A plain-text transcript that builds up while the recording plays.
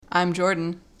I'm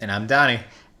Jordan. And I'm Donnie.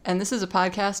 And this is a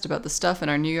podcast about the stuff in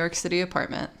our New York City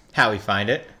apartment. How we find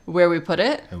it. Where we put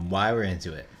it. And why we're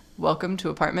into it. Welcome to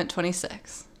Apartment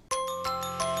 26.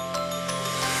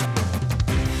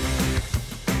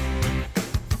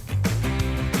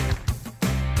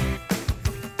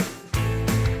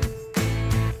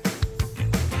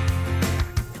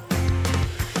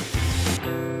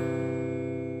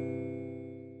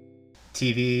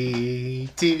 TV.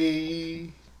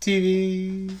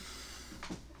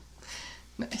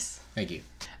 Nice. Thank you.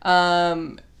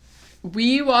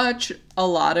 We watch a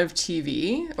lot of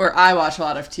TV, or I watch a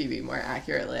lot of TV, more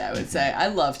accurately, I would say. I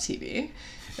love TV.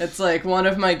 It's like one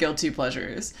of my guilty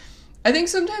pleasures. I think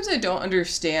sometimes I don't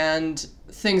understand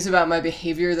things about my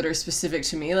behavior that are specific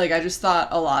to me. Like, I just thought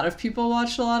a lot of people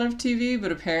watched a lot of TV,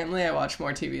 but apparently I watch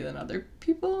more TV than other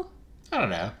people. I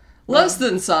don't know. Less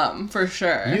than some, for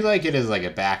sure. You like it as like a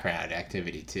background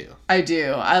activity too. I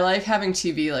do. I like having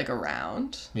TV like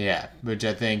around. Yeah, which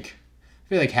I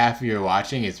feel like half of your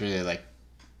watching is really like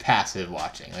passive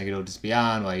watching. Like it'll just be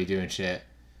on while you're doing shit.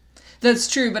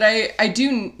 That's true, but I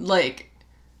do like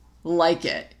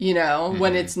it, you know? Mm-hmm.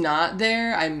 When it's not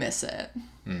there, I miss it.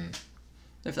 Mm.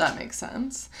 If that makes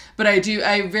sense. But I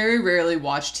very rarely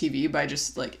watch TV by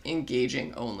just like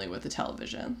engaging only with the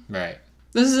television. Right.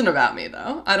 This isn't about me,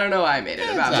 though. I don't know why I made it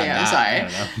about me. I'm sorry. I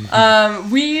don't know.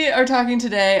 We are talking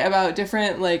today about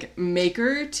different, like,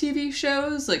 maker TV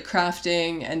shows, like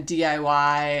crafting and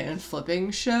DIY and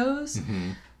flipping shows. Mm-hmm.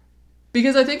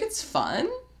 Because I think it's fun.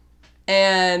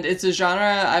 And it's a genre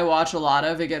I watch a lot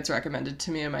of. It gets recommended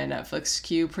to me in my Netflix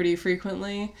queue pretty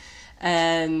frequently.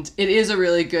 And it is a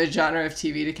really good genre of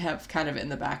TV to have kind of in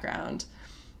the background.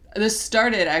 This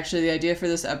started, actually, the idea for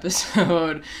this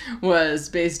episode was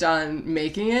based on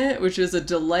Making It, which is a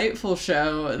delightful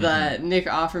show that Nick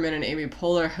Offerman and Amy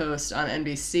Poehler host on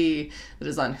NBC that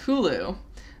is on Hulu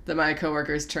that my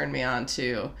coworkers turned me on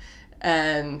to.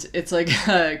 And it's like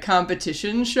a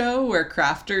competition show where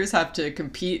crafters have to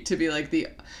compete to be like the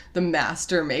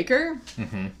master maker.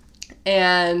 Mm-hmm.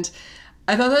 And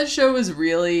I thought that show was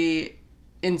really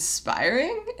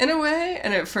inspiring in a way,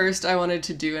 and at first I wanted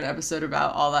to do an episode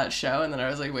about all that show, and then I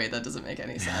was like, wait, that doesn't make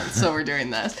any sense, so we're doing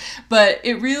this. But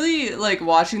it really, like,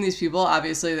 watching these people,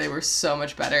 obviously they were so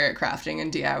much better at crafting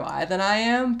and DIY than I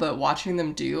am, but watching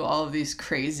them do all of these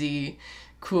crazy,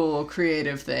 cool,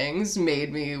 creative things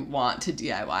made me want to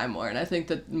DIY more, and I think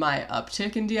that my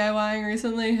uptick in DIYing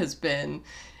recently has been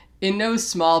in no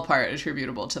small part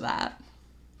attributable to that.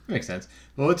 That makes sense.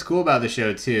 Well, what's cool about the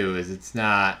show too is it's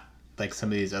not like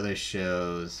some of these other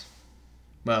shows.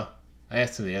 Well, I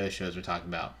guess some of the other shows we're talking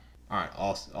about aren't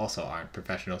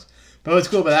professionals. But what's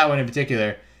cool about that one in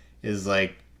particular is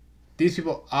like these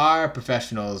people are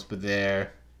professionals, but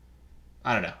they're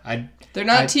not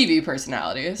TV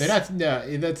personalities. They're not.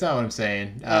 No, that's not what I'm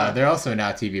saying. They're also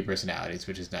not TV personalities,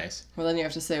 which is nice. Well, then you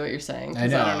have to say what you're saying. I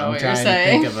know. I don't know I'm what trying you're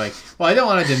saying. To think of I don't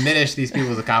want to diminish these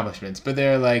people's accomplishments, but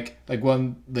they're like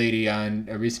one lady on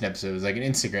a recent episode was like an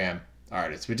Instagram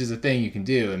artist, which is a thing you can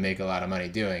do and make a lot of money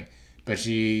doing. But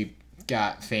she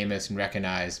got famous and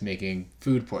recognized making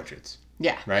food portraits.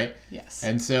 Yeah. Right? Yes.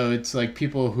 And so it's like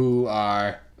people who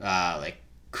are like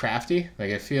crafty.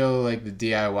 Like I feel like the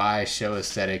DIY show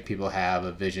aesthetic, people have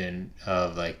a vision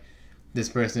of like this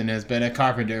person has been a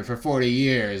carpenter for 40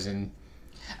 years and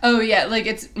oh yeah, like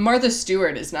it's Martha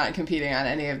Stewart is not competing on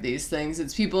any of these things.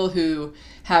 It's people who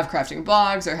have crafting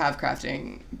blogs or have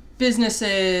crafting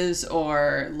businesses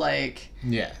or like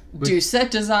do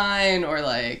set design or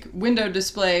like window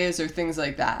displays or things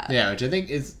like that. Yeah, which I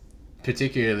think is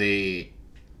particularly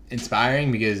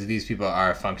inspiring because these people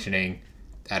are functioning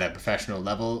at a professional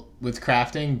level with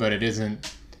crafting, but it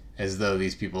isn't as though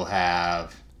these people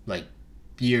have like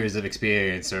years of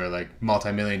experience or like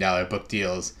multi-million-dollar book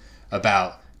deals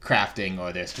about crafting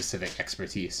or their specific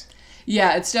expertise.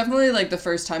 Yeah, it's definitely like the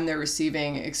first time they're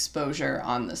receiving exposure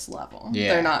on this level.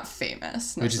 Yeah. They're not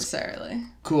famous necessarily. Which is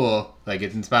cool. Like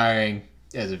it's inspiring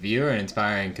as a viewer and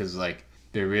inspiring because like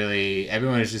they're really,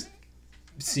 everyone is just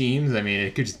seems, I mean,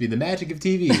 it could just be the magic of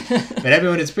TV, but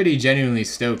everyone is pretty genuinely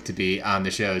stoked to be on the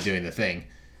show doing the thing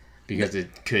because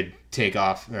it could take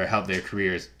off or help their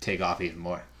careers take off even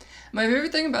more. My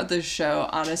favorite thing about this show,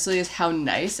 honestly, is how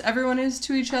nice everyone is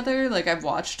to each other. Like, I've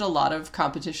watched a lot of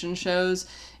competition shows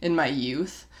in my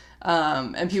youth,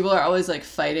 and people are always, like,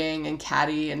 fighting and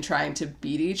catty and trying to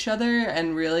beat each other,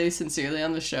 and really, sincerely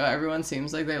on the show, everyone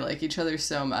seems like they like each other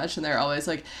so much, and they're always,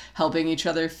 like, helping each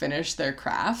other finish their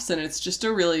crafts, and it's just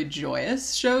a really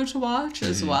joyous show to watch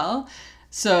as well.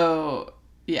 So,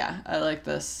 yeah, I like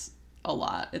this a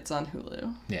lot. It's on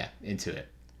Hulu. Yeah, into it.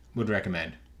 Would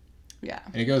recommend. Yeah.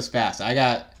 And it goes fast. I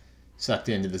got sucked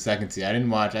into the second season. I didn't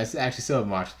watch. I actually still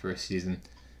haven't watched the first season,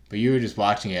 but you were just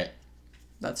watching it.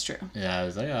 That's true. And I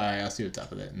was like, all right, I'll see what's up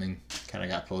with it, and then kind of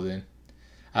got pulled in.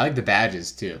 I like the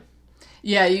badges too.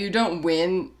 Yeah, you don't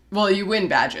win. Well, you win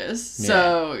badges,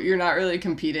 so you're not really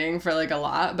competing for like a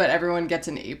lot, but everyone gets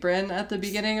an apron at the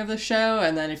beginning of the show,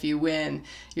 and then if you win,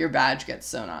 your badge gets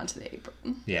sewn onto the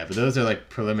apron. Yeah, but those are like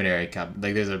preliminary,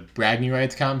 like there's a bragging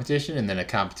rights competition and then a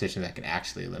competition that can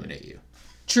actually eliminate you.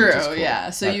 True, cool.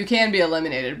 Yeah, so you can be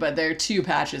eliminated, but there are 2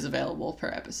 patches available per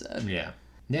episode. Yeah.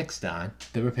 Next on,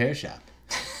 The Repair Shop.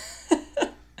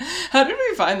 How did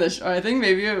we find this show? I think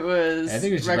maybe it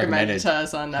was recommended to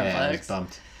us on Netflix. Yeah, it was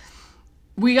bumped.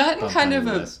 We got in kind of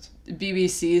a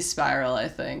BBC spiral, I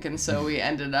think, and so we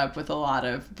ended up with a lot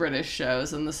of British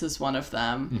shows, and this is one of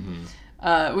them.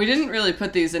 Mm-hmm. We didn't really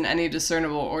put these in any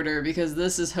discernible order because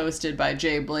this is hosted by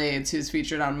Jay Blades, who's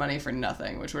featured on Money for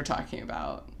Nothing, which we're talking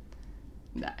about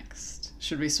next.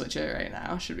 Should we switch it right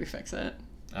now? Should we fix it?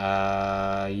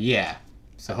 Yeah.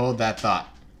 So hold that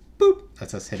thought. Boop.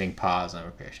 That's us hitting pause on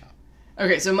Repair Shop.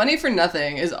 Okay, so Money for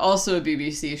Nothing is also a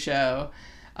BBC show.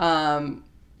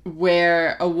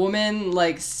 Where a woman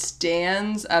like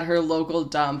stands at her local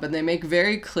dump, and they make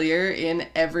very clear in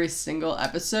every single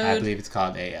episode. I believe it's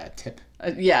called a tip.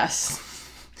 Yes.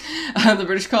 The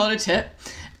British call it a tip.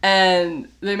 And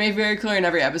they make very clear in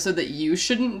every episode that you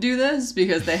shouldn't do this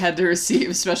because they had to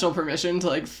receive special permission to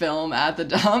like film at the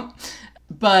dump.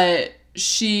 But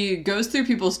she goes through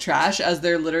people's trash as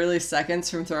they're literally seconds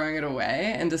from throwing it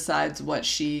away and decides what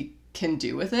she can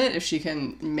do with it if she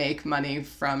can make money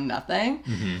from nothing.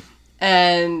 Mm-hmm.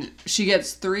 And she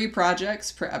gets 3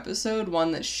 projects per episode,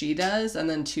 1 that she does and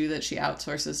then 2 that she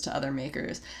outsources to other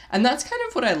makers. And that's kind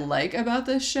of what I like about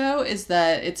this show, is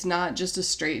that it's not just a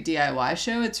straight DIY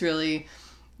show. It's really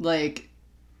like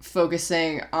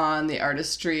focusing on the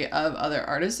artistry of other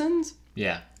artisans.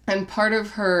 Yeah. And part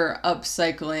of her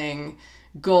upcycling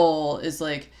goal is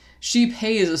like she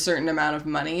pays a certain amount of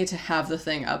money to have the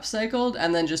thing upcycled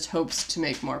and then just hopes to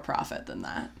make more profit than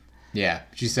that. Yeah.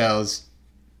 She sells,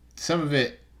 some of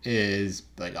it is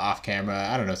like off camera.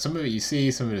 I don't know. Some of it you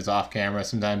see, some of it is off camera.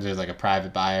 Sometimes there's like a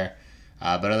private buyer.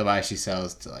 But otherwise she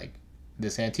sells to like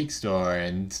this antique store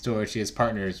and stores she has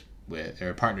partners with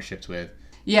or partnerships with.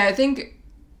 Yeah, I think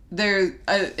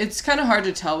it's kind of hard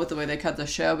to tell with the way they cut the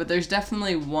show, but there's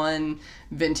definitely one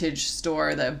vintage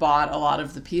store that bought a lot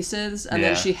of the pieces, and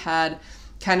then she had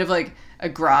kind of like a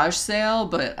garage sale,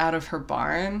 but out of her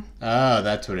barn. Oh,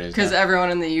 that's what it is. Because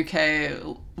everyone in the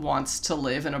UK wants to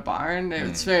live in a barn.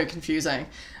 It's very confusing.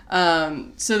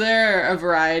 So there are a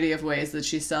variety of ways that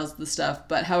she sells the stuff,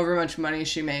 but however much money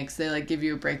she makes, they like give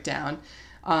you a breakdown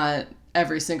on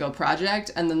every single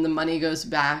project, and then the money goes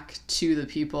back to the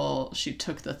people she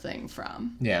took the thing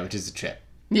from. Yeah, which is a trip.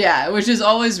 Yeah, which is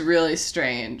always really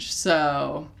strange.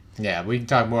 So yeah, we can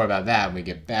talk more about that when we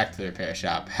get back to the Repair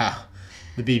Shop, how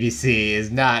the BBC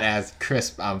is not as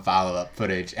crisp on follow-up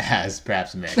footage as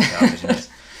perhaps American television is.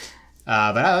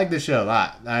 But I like this show a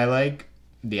lot. I like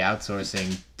the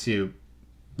outsourcing to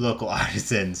local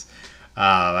artisans.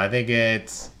 I think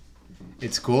it's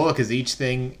cool because each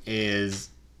thing is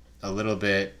a little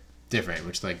bit different,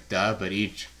 which like duh, but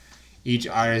each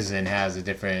artisan has a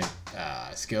different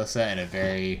skill set and a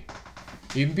very,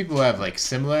 even people who have like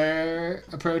similar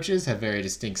approaches have very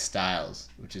distinct styles,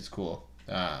 which is cool.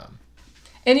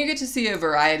 And you get to see a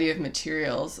variety of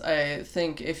materials. I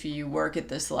think if you work at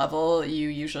this level, you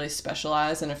usually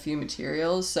specialize in a few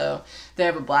materials. So they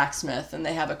have a blacksmith and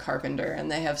they have a carpenter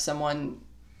and they have someone,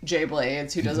 Jay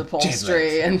Blades, who does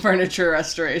upholstery and furniture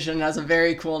restoration, has a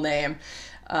very cool name.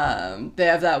 They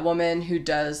have that woman who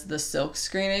does the silk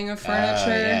screening of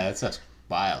furniture. Yeah, that's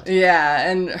wild. Yeah,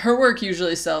 and her work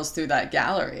usually sells through that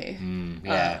gallery.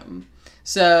 Yeah.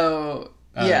 Yeah.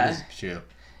 That's true.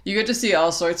 You get to see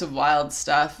all sorts of wild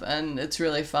stuff, and it's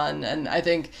really fun. And I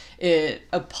think it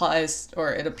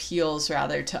appeals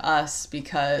rather to us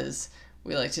because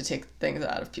we like to take things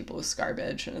out of people's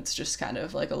garbage, and it's just kind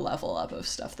of like a level up of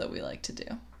stuff that we like to do.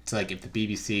 It's like if the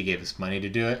BBC gave us money to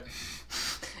do it.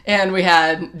 And we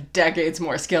had decades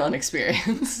more skill and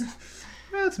experience.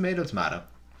 Well, tomato.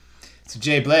 So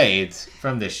Jay Blades,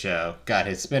 from this show, got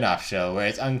his spin-off show where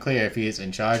it's unclear if he is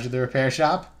in charge of the repair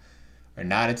shop or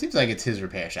not. It seems like it's his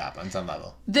repair shop on some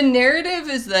level. The narrative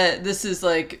is that this is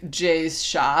like Jay's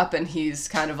shop and he's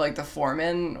kind of like the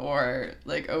foreman or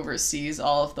like oversees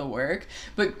all of the work.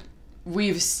 But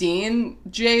we've seen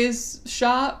Jay's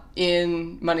shop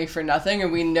in Money for Nothing,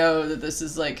 and we know that this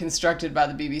is like constructed by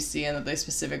the BBC and that they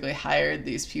specifically hired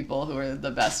these people who are the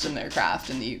best in their craft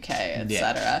in the UK,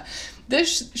 etc.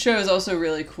 This show is also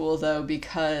really cool though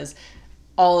because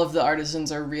all of the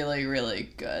artisans are really, really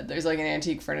good. There's like an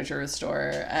antique furniture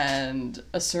restorer and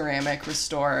a ceramic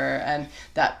restorer and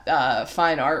that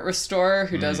fine art restorer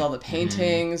who does all the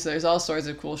paintings. There's all sorts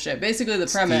of cool shit. Basically, the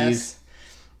premise...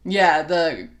 Yeah,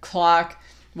 the clock...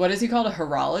 What is he called? A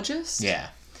horologist? Yeah.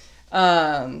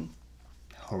 Horologist.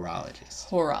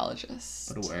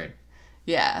 What a word.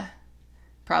 Yeah.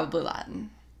 Probably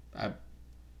Latin.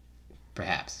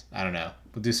 Perhaps. I don't know.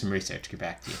 We'll do some research. Get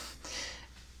back to you.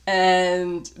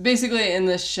 And basically in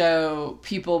this show,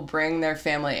 people bring their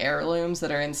family heirlooms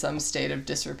that are in some state of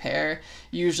disrepair,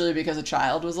 usually because a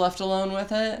child was left alone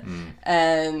with it.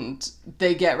 And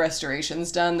they get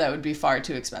restorations done that would be far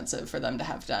too expensive for them to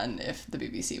have done if the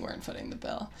BBC weren't footing the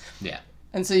bill. Yeah.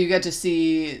 And so you get to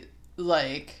see,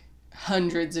 like,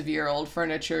 hundreds of year old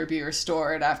furniture be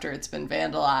restored after it's been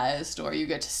vandalized, or you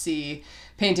get to see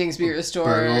paintings be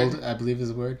restored. Burgled, I believe is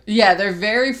the word. Yeah, they're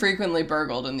very frequently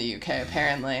burgled in the UK,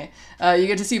 apparently. You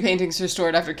get to see paintings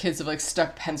restored after kids have, like,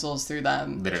 stuck pencils through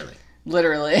them.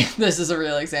 Literally. This is a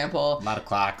real example. A lot of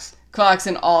clocks. Clocks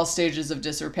in all stages of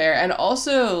disrepair. And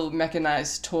also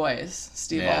mechanized toys.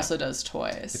 Steve also does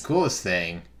toys. The coolest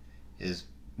thing is,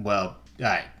 well,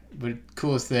 alright, but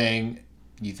coolest thing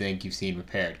you think you've seen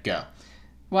repaired? Go.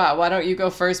 Wow, why don't you go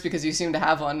first because you seem to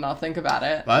have one and I'll think about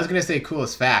it. Well, I was going to say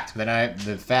coolest fact, but then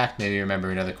the fact made me remember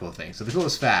another cool thing. So the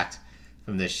coolest fact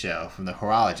from this show, from the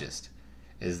horologist,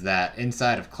 is that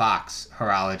inside of clocks,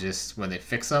 horologists, when they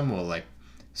fix them, will, like,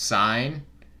 sign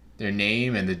their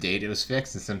name and the date it was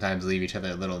fixed and sometimes leave each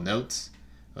other little notes.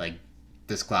 Like,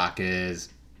 this clock is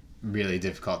really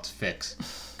difficult to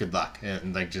fix. Good luck.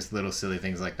 And, like, just little silly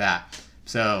things like that.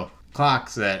 So,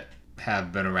 clocks that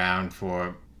have been around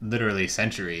for literally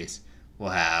centuries will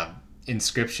have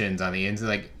inscriptions on the inside,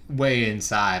 like way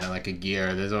inside on like a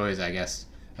gear. There's always, I guess,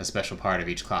 a special part of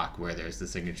each clock where there's the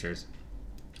signatures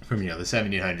from, the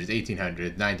 1700s,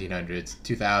 1800s, 1900s,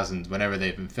 2000s, whenever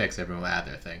they've been fixed, everyone will add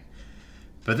their thing.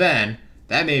 But then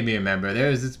that made me remember there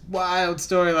was this wild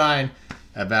storyline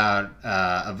about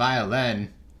a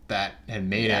violin that had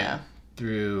made it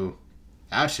through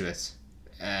Auschwitz,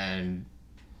 and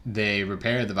they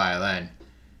repaired the violin.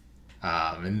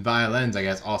 And violins, I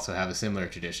guess, also have a similar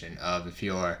tradition of if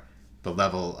you're the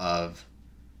level of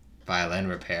violin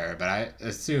repair, but I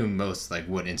assume most, like,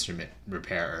 wood instrument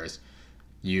repairers,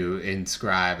 you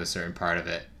inscribe a certain part of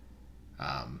it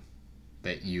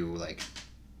that you, like,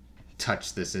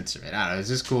 touch this instrument. I don't know, it's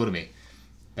just cool to me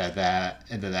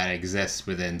that exists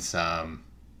within some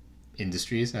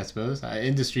industries, I suppose.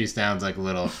 Industry sounds like a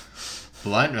little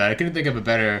blunt, but I couldn't think of a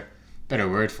better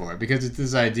word for it, because it's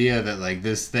this idea that, like,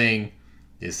 this thing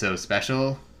is so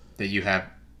special that you have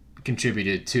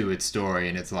contributed to its story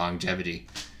and its longevity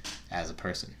as a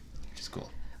person, which is cool.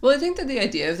 Well, I think that the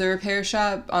idea of the repair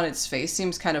shop on its face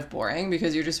seems kind of boring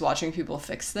because you're just watching people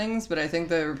fix things, but I think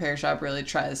the repair shop really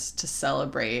tries to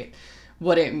celebrate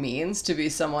what it means to be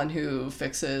someone who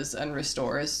fixes and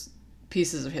restores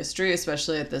pieces of history,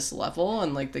 especially at this level,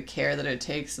 and, like, the care that it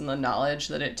takes and the knowledge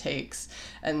that it takes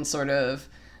and sort of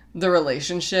the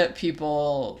relationship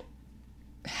people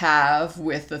have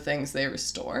with the things they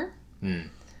restore.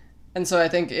 And so I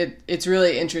think it's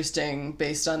really interesting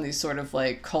based on these sort of,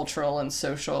 like, cultural and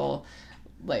social,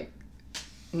 like,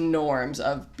 norms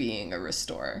of being a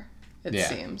restorer, it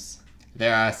seems.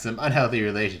 There are some unhealthy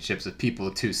relationships of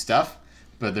people to stuff,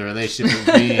 but the relationship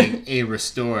of being a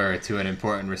restorer to an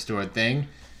important restored thing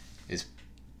is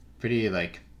pretty,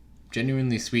 like,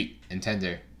 genuinely sweet and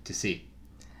tender to see.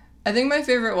 I think my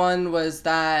favorite one was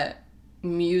that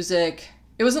music,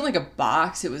 it wasn't like a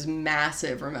box, it was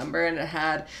massive, remember? And it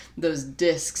had those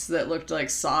discs that looked like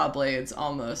saw blades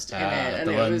almost in it. And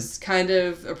it was kind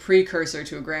of a precursor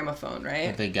to a gramophone, right?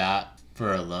 That they got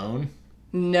for a loan?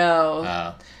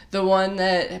 No. The one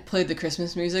that played the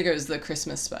Christmas music, it was the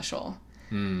Christmas special.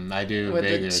 I do with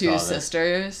vaguely the two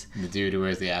sisters. The dude who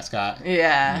wears the ascot?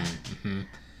 Yeah.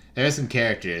 There are some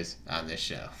characters on this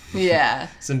show. Yeah.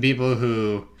 Some people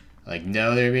who, like,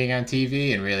 know they're being on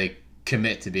TV and really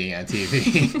commit to being on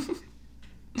TV.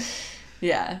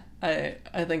 Yeah, I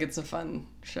think it's a fun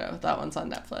show. That one's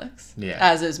on Netflix. Yeah.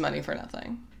 As is Money for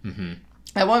Nothing.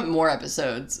 I want more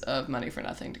episodes of Money for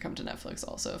Nothing to come to Netflix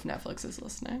also, if Netflix is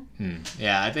listening.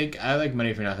 Yeah, I think I like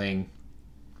Money for Nothing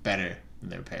better than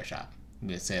The Repair Shop. I'm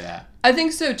going to say that. I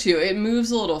think so, too. It moves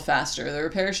a little faster. The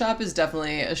Repair Shop is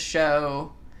definitely a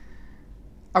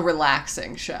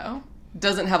relaxing show.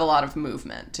 Doesn't have a lot of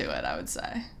movement to it, I would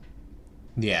say.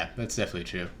 Yeah, that's definitely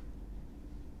true.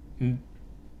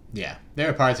 Yeah, there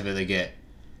are parts of it that get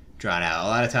drawn out. A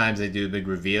lot of times they do a big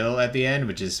reveal at the end,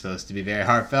 which is supposed to be very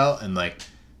heartfelt, and, like,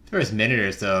 the first minute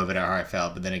or so of it are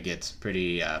heartfelt, but then it gets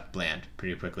pretty bland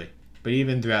pretty quickly. But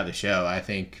even throughout the show, I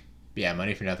think,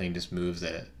 Money for Nothing just moves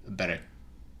at a better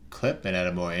clip and at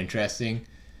a more interesting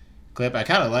clip. I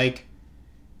kind of like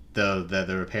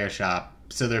the repair shop.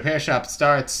 So the repair shop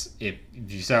starts, if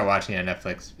you start watching it on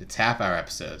Netflix, it's half-hour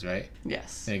episodes, right?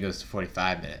 Yes. Then it goes to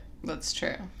 45-minute. That's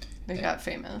true. They got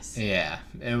famous. Yeah.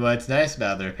 And what's nice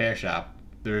about the repair shop,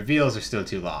 the reveals are still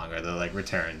too long, or the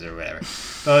returns or whatever.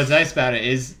 But what's nice about it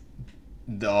is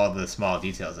all the small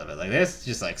details of it. Like, there's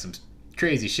just some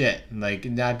crazy shit. Like,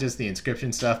 not just the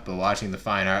inscription stuff, but watching the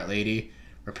fine art lady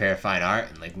repair fine art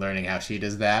and learning how she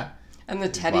does that. And the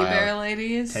teddy bear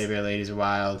ladies. Teddy bear ladies are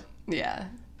wild. Yeah.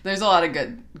 There's a lot of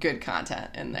good content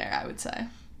in there, I would say.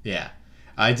 Yeah.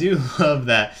 I do love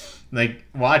that,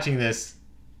 watching this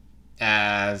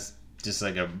as just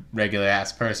a regular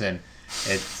ass person,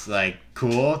 it's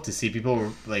cool to see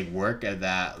people work at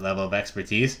that level of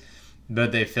expertise,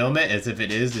 but they film it as if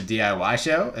it is a DIY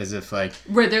show, as if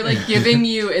where they're giving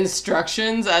you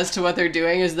instructions as to what they're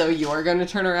doing, as though you're going to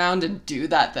turn around and do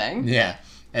that thing. Yeah,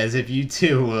 as if you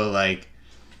too will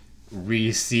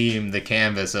re-seam the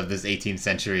canvas of this 18th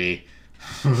century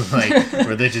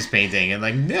religious painting,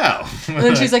 and no. And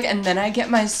then she's and then I get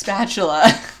my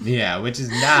spatula. Yeah, which is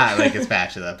not a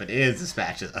spatula, but is a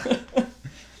spatula.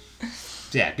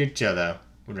 Yeah, good show though.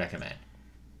 Would recommend.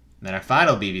 And then our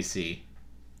final BBC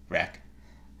rec.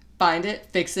 Find it,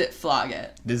 fix it, flog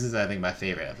it. This is, I think, my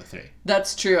favorite of the three.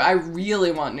 That's true. I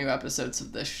really want new episodes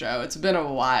of this show. It's been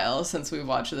a while since we've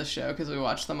watched this show because we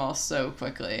watched them all so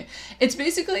quickly. It's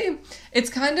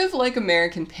kind of like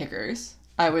American Pickers,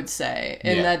 I would say,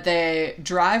 in that they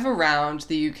drive around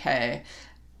the UK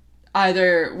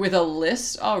either with a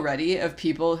list already of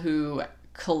people who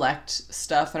collect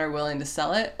stuff and are willing to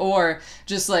sell it, or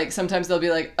just sometimes they'll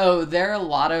be oh, there are a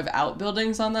lot of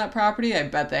outbuildings on that property, I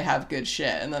bet they have good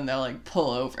shit, and then they'll pull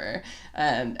over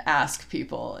and ask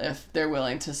people if they're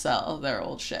willing to sell their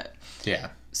old shit. Yeah.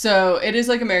 So it is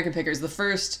like American Pickers. The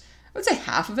first, I would say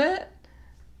half of it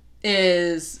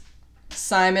is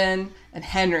Simon and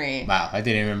Henry. Wow, I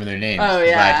didn't even remember their names. Oh,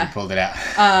 yeah. Glad you pulled it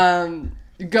out.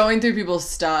 Going through people's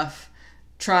stuff,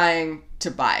 trying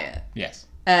to buy it. Yes.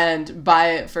 And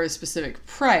buy it for a specific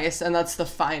price, and that's the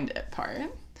find it part.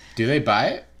 Do they buy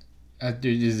it?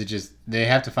 Is it just they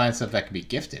have to find stuff that can be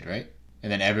gifted, right?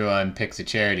 And then everyone picks a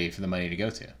charity for the money to go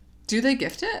to. Do they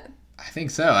gift it? I think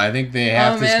so. I think they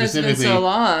have to specifically it's been so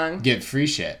long. Get free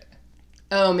shit.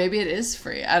 Oh, maybe it is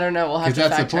free. I don't know. We'll have to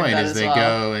fact check that. Because that's the point, is they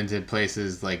go into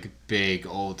places big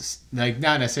old, not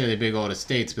necessarily big old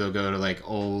estates, but they'll go to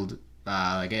old,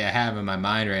 I have in my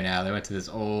mind right now, they went to this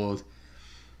old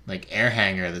air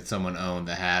hangar that someone owned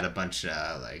that had a bunch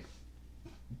of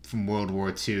from World War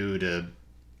II to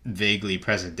vaguely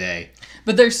present day.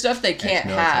 But there's stuff they can't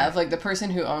have. The person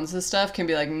who owns the stuff can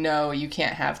be no, you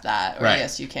can't have that, or right.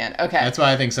 Yes, you can. Okay. That's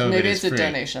why I think some of it is free. Maybe it's a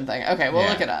donation thing. Okay, we'll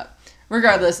look it up.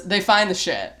 Regardless, they find the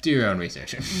shit. Do your own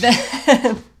research.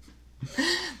 Then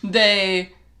they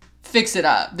fix it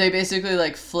up. They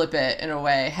basically flip it in a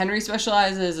way. Henry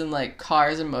specializes in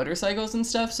cars and motorcycles and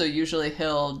stuff, so usually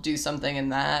he'll do something in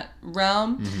that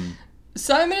realm. Mm-hmm.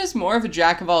 Simon is more of a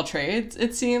jack of all trades,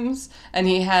 it seems, and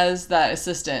he has that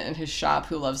assistant in his shop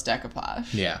who loves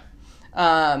decoupage. Yeah.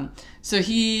 So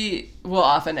he will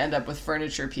often end up with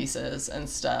furniture pieces and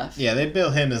stuff. Yeah, they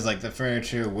bill him as the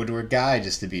furniture woodwork guy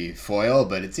just to be foil,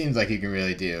 but it seems like he can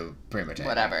really do pretty much anything.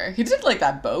 Whatever. He did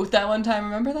that boat that one time,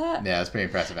 remember that? Yeah, it's pretty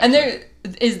impressive actually.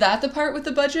 And is that the part with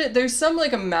the budget? There's some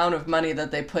amount of money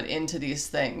that they put into these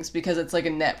things because it's a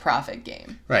net profit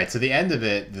game. Right, so the end of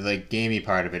it, the gamey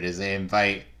part of it, is they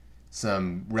invite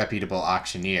some reputable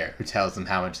auctioneer who tells them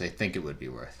how much they think it would be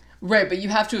worth. Right, but you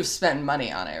have to have spent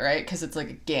money on it, right? Because it's a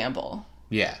gamble.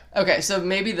 Yeah. Okay, so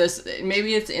maybe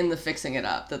it's in the fixing it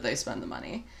up that they spend the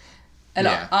money. And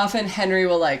often Henry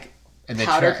will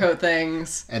powder coat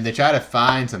things. And they try to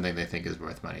find something they think is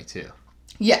worth money too.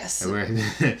 Yes.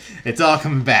 It's all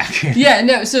coming back. Yeah,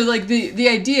 no, so the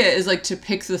idea is to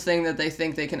pick the thing that they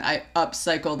think they can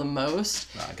upcycle the most.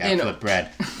 Oh, I gotta flip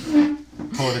bread.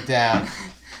 Pull it down.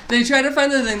 They try to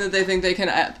find the thing that they think they can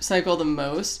upcycle the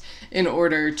most in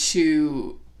order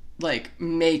to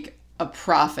make a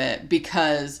profit,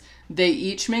 because they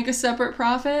each make a separate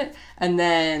profit, and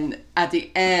then at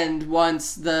the end,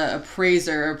 once the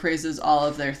appraiser appraises all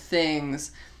of their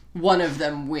things, one of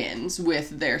them wins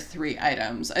with their 3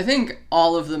 items. I think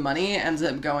all of the money ends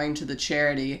up going to the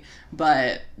charity,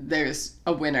 but there's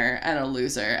a winner and a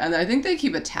loser. And I think they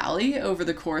keep a tally over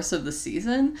the course of the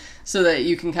season so that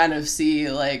you can kind of see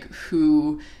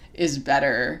who is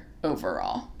better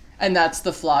overall. And that's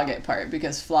the flog it part,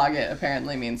 because flog it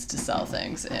apparently means to sell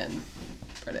things in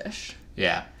British.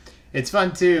 Yeah. It's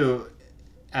fun too.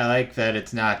 I like that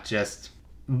it's not just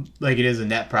like it is a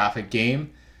net profit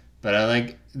game, but I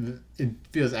like it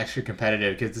feels extra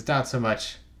competitive because it's not so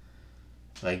much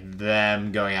like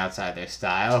them going outside their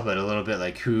style, but a little bit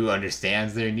like who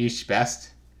understands their niche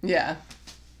best. Yeah.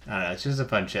 I don't know. It's just a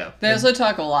fun show. They also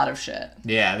talk a lot of shit.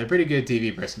 Yeah, they're pretty good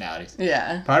TV personalities.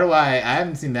 Yeah. Part of why I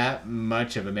haven't seen that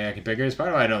much of American Pickers, part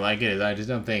of why I don't like it is I just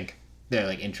don't think they're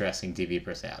like interesting TV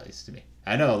personalities to me.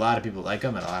 I know a lot of people like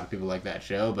them and a lot of people like that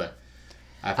show, but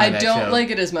I don't like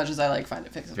it as much as I like Find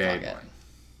It, Fix It, very Flog It. boring.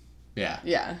 Yeah.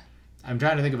 Yeah. I'm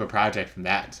trying to think of a project from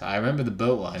that. So I remember the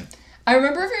boat one. I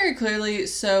remember very clearly,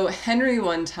 so Henry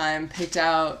one time picked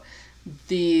out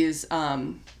these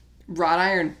wrought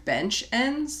iron bench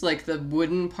ends, like the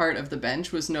wooden part of the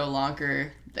bench was no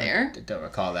longer there. I don't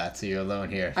recall that, so you're alone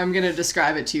here. I'm going to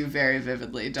describe it to you very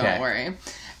vividly, don't Okay. worry.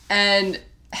 And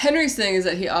Henry's thing is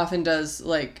that he often does,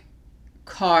 like,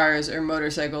 cars or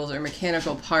motorcycles or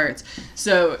mechanical parts.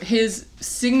 So his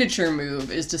signature move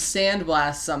is to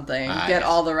sandblast something, get yes.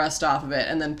 all the rust off of it,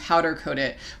 and then powder coat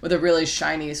it with a really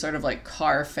shiny sort of like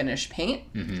car finish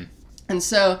paint. Mm-hmm. And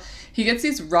so he gets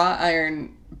these wrought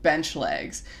iron bench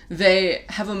legs. They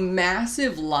have a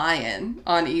massive lion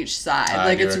on each side. I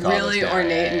Like do it's recall this really guy.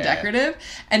 ornate and Yeah. decorative.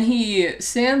 And he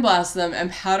sandblasts them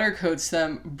and powder coats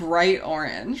them bright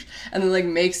orange and then like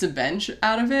makes a bench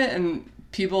out of it, and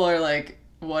people are like,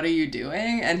 what are you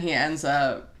doing? And he ends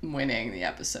up winning the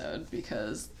episode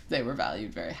because they were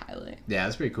valued very highly. Yeah,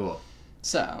 that's pretty cool.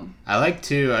 So I like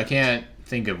to, I can't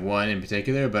think of one in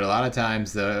particular, but a lot of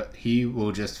times he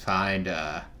will just find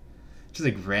just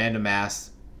like random ass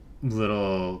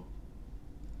little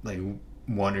like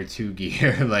one or two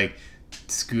gear like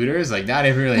scooters, like not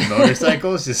even really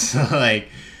motorcycles, just like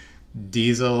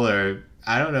diesel, or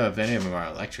I don't know if any of them are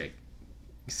electric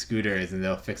scooters, and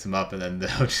they'll fix them up and then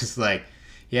they'll just like,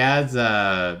 he has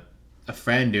a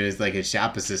friend who is like his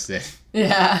shop assistant,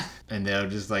 yeah. and they'll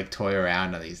just like toy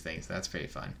around on these things. That's pretty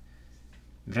fun.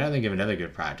 I'm trying to think of another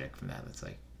good project from that that's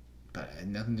like, but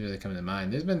nothing's really coming to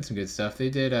mind. There's been some good stuff. They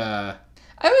did I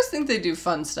always think they do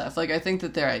fun stuff. Like I think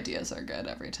that their ideas are good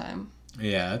every time.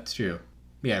 yeah, that's true.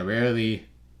 Yeah, rarely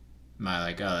am I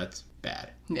like, oh, that's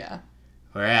bad. Yeah.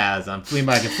 Whereas on Flea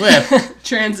Market Flip,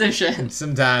 Transition.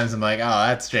 sometimes I'm like, oh,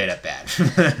 that's straight up bad.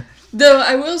 Though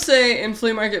I will say, in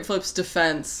Flea Market Flip's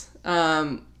defense,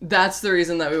 that's the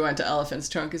reason that we went to Elephant's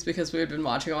Trunk, is because we had been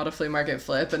watching a lot of Flea Market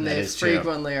Flip, and That they is true.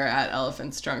 frequently are at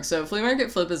Elephant's Trunk. So Flea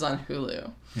Market Flip is on Hulu.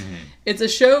 Mm-hmm. It's a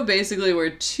show basically where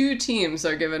two teams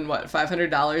are given,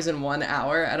 $500 in 1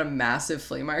 hour at a massive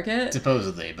flea market.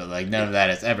 Supposedly, but like none of that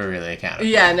is ever really accounted for.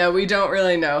 Yeah, no, we don't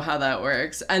really know how that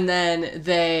works. And then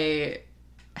they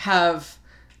have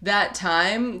that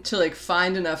time to like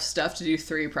find enough stuff to do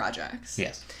 3 projects.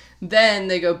 Yes. Then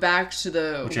they go back to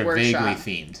the Which are workshop.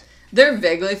 vaguely themed. They're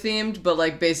vaguely themed, but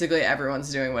like basically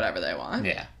everyone's doing whatever they want.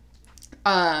 Yeah.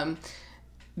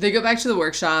 They go back to the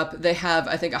workshop. They have,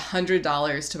 I think,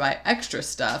 $100 to buy extra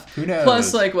stuff. Who knows?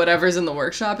 Plus, like, whatever's in the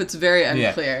workshop. It's very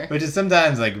unclear. Yeah. Which is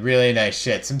sometimes like really nice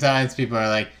shit. Sometimes people are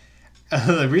like,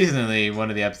 recently one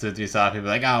of the episodes we saw, people were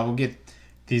like, oh, we'll get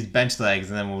these bench legs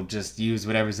and then we'll just use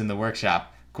whatever's in the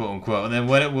workshop, quote unquote. And then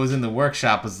what it was in the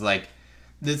workshop was like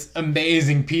this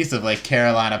amazing piece of like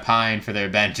Carolina pine for their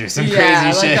bench or some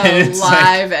crazy shit. Like a It's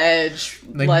live edge,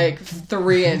 like- like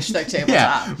 3-inch thick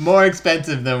tabletop. yeah, more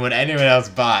expensive than what anyone else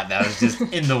bought that was just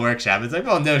in the workshop. It's like,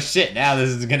 well, no shit, now this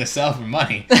is gonna sell for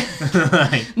money.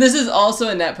 Like, This is also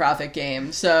a net profit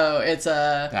game, so it's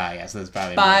a yeah, so that's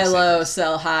probably buy more low, safe.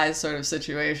 sell high sort of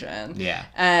situation. Yeah.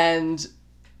 And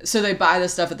so they buy the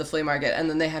stuff at the flea market, and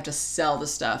then they have to sell the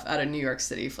stuff at a New York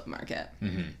City flea market.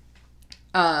 Mm-hmm.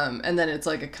 And then it's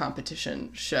like a competition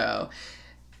show.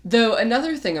 Though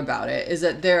another thing about it is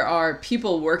that there are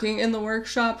people working in the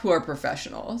workshop who are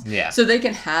professionals. Yeah. So they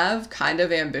can have kind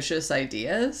of ambitious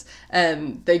ideas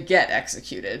and they get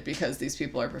executed because these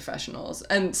people are professionals.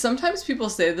 And sometimes people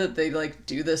say that they like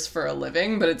do this for a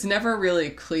living, but it's never really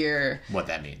clear. What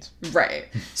that means. Right.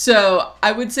 So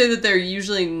I would say that they're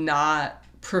usually not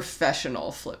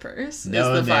professional flippers. No is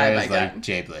one the vibe there I is get. like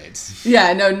J Blades.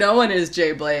 Yeah, no one is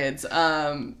Jay Blades.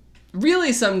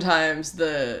 Really, sometimes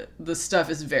the stuff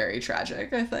is very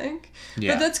tragic, I think.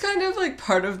 Yeah. But that's kind of like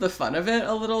part of the fun of it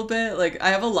a little bit. Like, I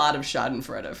have a lot of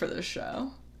schadenfreude for this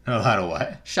show. A lot of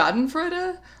what?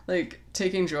 Schadenfreude? Like,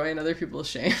 taking joy in other people's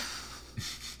shame.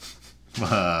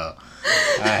 Whoa.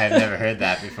 I have never heard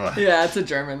that before. Yeah, it's a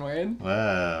German word.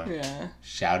 Whoa. Yeah.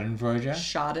 Schadenfreude?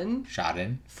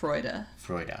 Schadenfreude.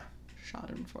 Freude.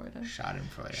 Schadenfreude.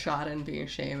 Schadenfreude. Schaden being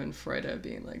shame and Freude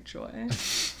being like joy.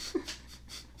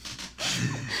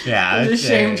 Yeah, I'd The say-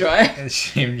 shame joy.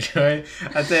 Shame joy.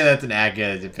 I'd say that's an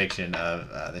accurate depiction of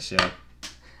the show.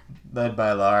 led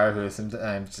by Laura, who is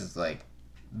sometimes just like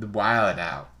the wilding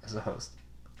out as a host.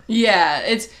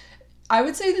 Yeah, I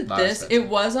would say that Laura's it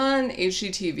was on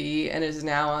HGTV and is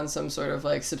now on some sort of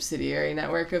like subsidiary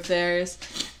network of theirs.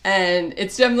 And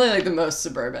it's definitely like the most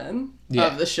suburban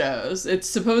of the shows. It's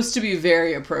supposed to be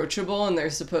very approachable, and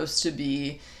there's supposed to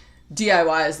be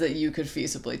DIYs that you could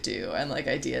feasibly do and like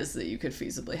ideas that you could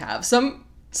feasibly have. Some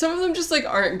of them just like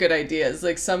aren't good ideas.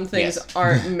 Like some things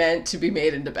aren't meant to be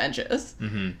made into benches.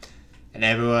 Mm-hmm. And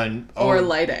everyone... Or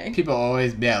lighting. People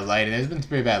always... Yeah, lighting. There's been some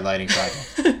pretty bad lighting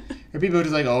projects. Or people who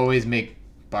just like always make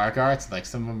bar carts. Like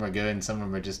some of them are good and some of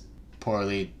them are just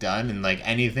poorly done. And like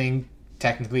anything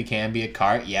technically can be a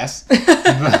cart, yes.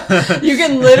 You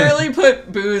can literally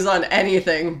put booze on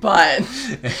anything, but...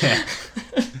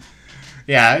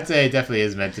 Yeah, I would say it definitely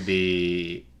is meant to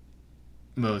be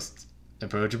most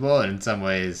approachable, and in some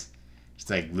ways just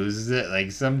like loses it.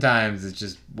 Like sometimes it's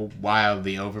just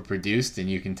wildly overproduced and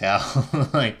you can tell.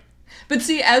 Like, but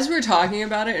see, as we're talking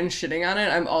about it and shitting on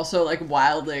it, I'm also like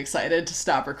wildly excited to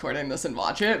stop recording this and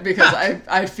watch it, because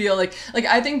I feel like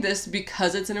I think this,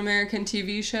 because it's an American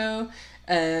TV show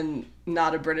and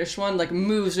not a British one, like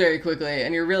moves very quickly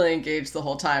and you're really engaged the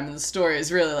whole time, and the story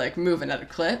is really like moving at a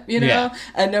clip, you know? Yeah.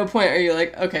 At no point are you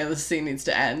like, okay, this scene needs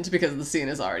to end, because the scene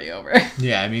is already over.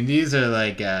 Yeah, I mean, these are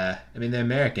like, they're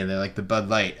American. They're like the Bud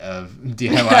Light of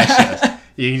DIY shows.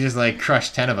 You can just like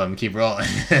crush 10 of them and keep rolling.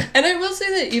 And I will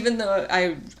say that even though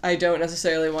I don't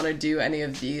necessarily want to do any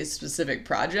of these specific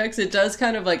projects, it does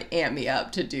kind of like amp me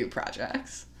up to do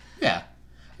projects. Yeah.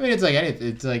 I mean, it's like anything.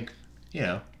 It's like, you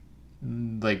know,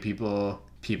 like people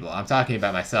I'm talking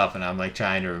about myself and I'm like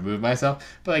trying to remove myself,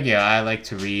 but like, yeah, I like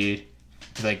to read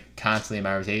like constantly in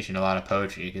my rotation a lot of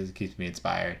poetry because it keeps me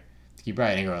inspired to keep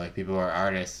writing, or like people who are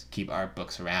artists keep art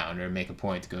books around or make a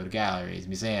point to go to galleries,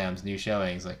 museums, new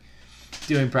showings. Like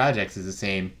doing projects is the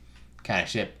same kind of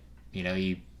shit, you know.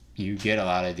 You get a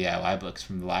lot of DIY books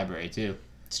from the library too.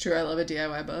 It's true. I love a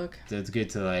DIY book. So it's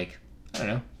good to like, I don't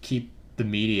know, keep the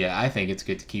media. I think it's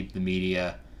good to keep the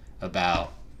media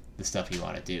about the stuff you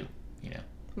want to do, you know.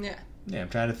 Yeah, I'm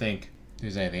trying to think if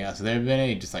there's anything else. Have there been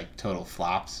any just like total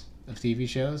flops of TV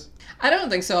shows? I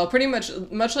don't think so. I'll pretty much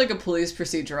like a police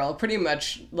procedural, I'll pretty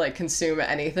much like consume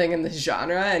anything in this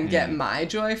genre and get my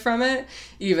joy from it,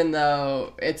 even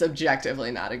though it's objectively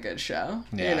not a good show.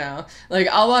 Yeah. You know, like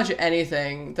I'll watch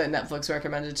anything that Netflix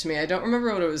recommended to me. I don't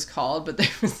remember what it was called, but there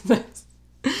was this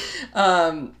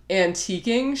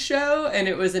antiquing show, and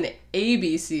it was an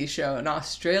ABC show, an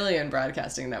Australian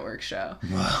Broadcasting Network show.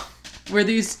 Wow. Where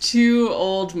these two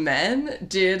old men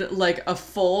did like a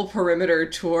full perimeter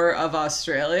tour of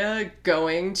Australia,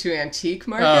 going to antique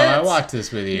markets. Oh, I watched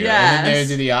this with you. Yes. And then they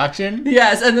did the auction?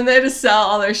 Yes, and then they had to sell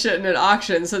all their shit in an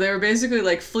auction. So they were basically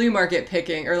like flea market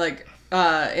picking, or like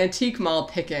antique mall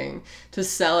picking to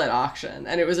sell at auction.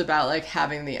 And it was about like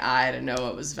having the eye to know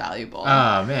what was valuable.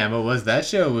 Oh man, what was that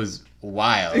show? Was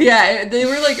wild. Yeah, they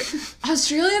were like,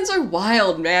 Australians are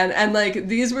wild, man. And like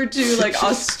these were two like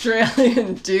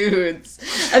Australian dudes,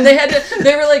 and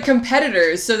they were like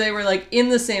competitors, so they were like in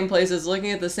the same places looking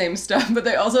at the same stuff, but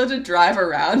they also had to drive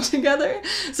around together.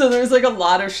 So there was like a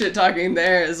lot of shit talking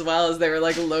there, as well as they were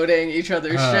like loading each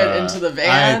other's shit into the van.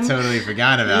 I had totally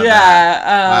forgot about that.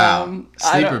 Wow.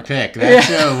 Sleeper pick. That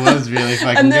show was really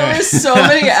fucking good. And there were so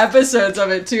many episodes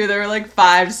of it too. There were like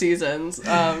 5 seasons.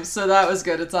 So that was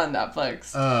good. It's on Netflix.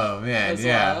 Oh man,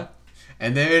 yeah. Well.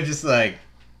 And they were just like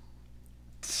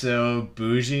so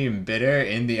bougie and bitter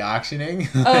in the auctioning.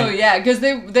 Like, oh yeah, because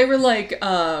they were like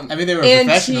I mean, they were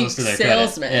professionals to their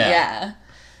salesmen. Credit.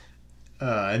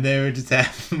 Yeah. And they would just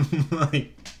have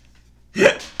like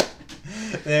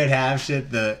they'd have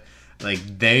shit that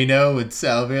like they know would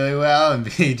sell really well, and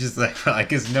be just like, well, I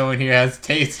guess no one here has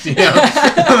taste, you know?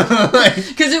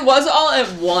 Because it was all at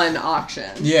one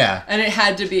auction. Yeah. And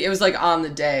it was like on the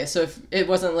day, so if it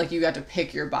wasn't like you got to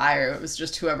pick your buyer, it was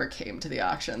just whoever came to the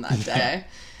auction that day.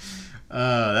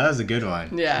 Oh, that was a good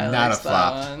one. Yeah, not a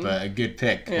flop, but a good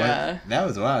pick. Yeah. That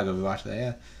was a while ago we watched that,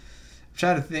 yeah. I'm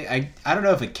trying to think, I don't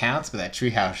know if it counts, but that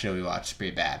Treehouse show we watched is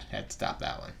pretty bad. I had to stop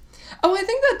that one. Oh, I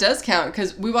think that does count,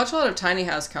 because we watch a lot of Tiny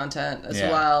House content as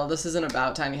well. This isn't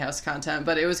about Tiny House content,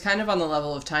 but it was kind of on the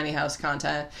level of Tiny House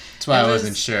content. That's why I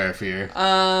wasn't sure if you're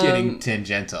getting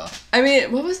tangential. I mean,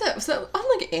 what was that? Was that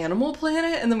on like Animal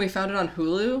Planet, and then we found it on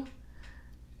Hulu?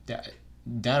 I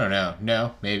don't know.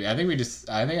 No, maybe. I think I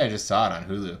just saw it on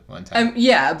Hulu one time.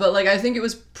 Yeah, but like I think it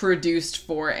was produced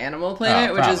for Animal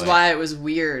Planet, which is why it was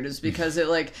weird, is because it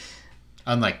like...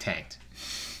 Unlike Tanked.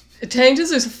 Tanked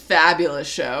is a fabulous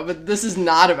show, but this is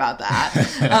not about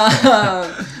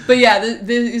that. But yeah,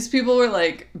 these people were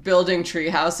like building tree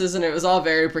houses, and it was all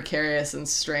very precarious and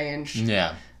strange.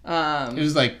 Yeah. It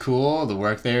was like cool, the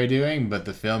work they were doing, but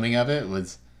the filming of it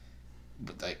was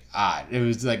like odd. It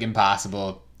was like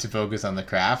impossible to focus on the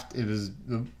craft. It was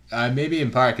maybe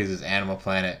in part because it's Animal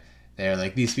Planet. They're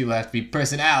like, these people have to be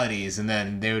personalities, and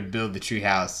then they would build the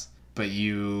treehouse, but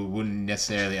you wouldn't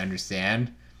necessarily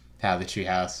understand how the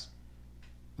treehouse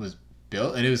was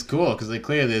built. And it was cool because like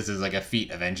clearly this is like a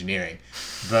feat of engineering,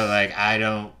 but like I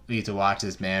don't need to watch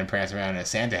this man prance around in a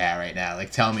Santa hat right now.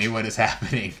 Like, tell me what is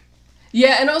happening.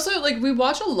 Yeah, and also, like, we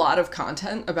watch a lot of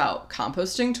content about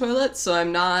composting toilets, so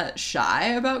I'm not shy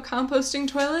about composting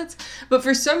toilets. But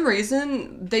for some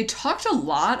reason, they talked a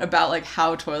lot about, like,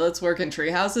 how toilets work in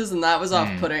treehouses, and that was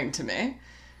off-putting to me.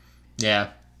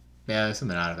 Yeah, there's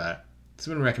something odd about it.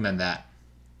 Someone recommend that.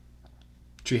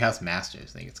 Treehouse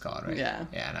Masters, I think it's called, right? Yeah.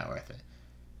 Yeah, not worth it.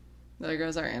 There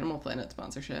goes our Animal Planet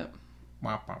sponsorship.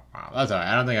 Wow. That's alright.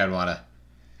 I don't think I'd want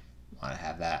to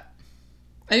have that.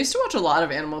 I used to watch a lot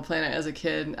of Animal Planet as a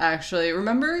kid, actually.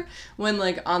 Remember when,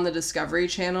 like, on the Discovery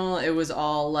Channel, it was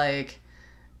all, like,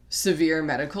 severe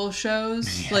medical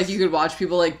shows? Yes. Like, you could watch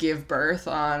people, like, give birth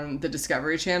on the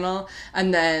Discovery Channel,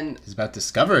 and then... It's about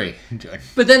discovery, Jordan.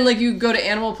 But then, like, you go to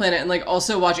Animal Planet and, like,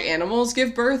 also watch animals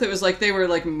give birth. It was like they were,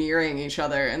 like, mirroring each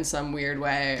other in some weird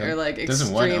way. Or, like,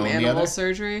 extreme animal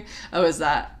surgery. Oh, is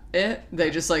that it? They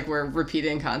just, like, were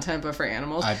repeating content, but for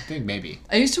animals? I think maybe.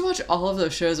 I used to watch all of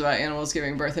those shows about animals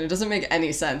giving birth, and it doesn't make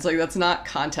any sense. Like, that's not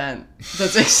content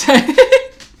that's exciting.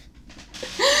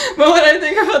 But when I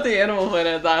think about the Animal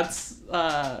Planet, that's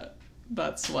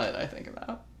what I think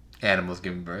about. Animals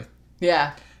giving birth.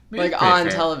 Yeah. Maybe like, on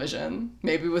fair. Television.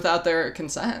 Maybe without their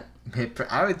consent.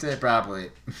 I would say probably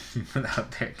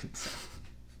without their consent.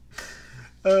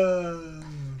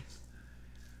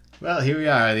 Well, here we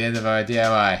are at the end of our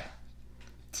DIY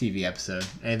TV episode.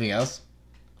 Anything else?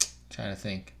 Trying to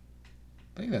think.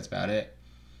 I think that's about it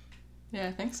Yeah,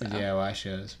 I think so. for DIY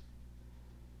shows.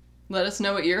 Let us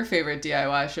know what your favorite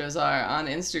DIY shows are on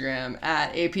Instagram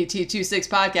at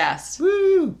APT26podcast.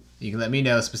 Woo! You can let me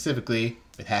know specifically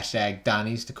with hashtag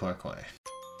Donnie's Decor Corner.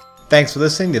 Thanks for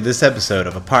listening to this episode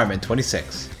of Apartment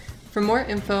 26. For more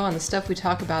info on the stuff we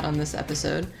talk about on this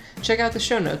episode, check out the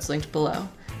show notes linked below.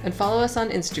 And follow us on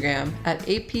Instagram at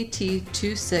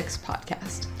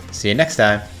APT26podcast. See you next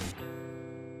time.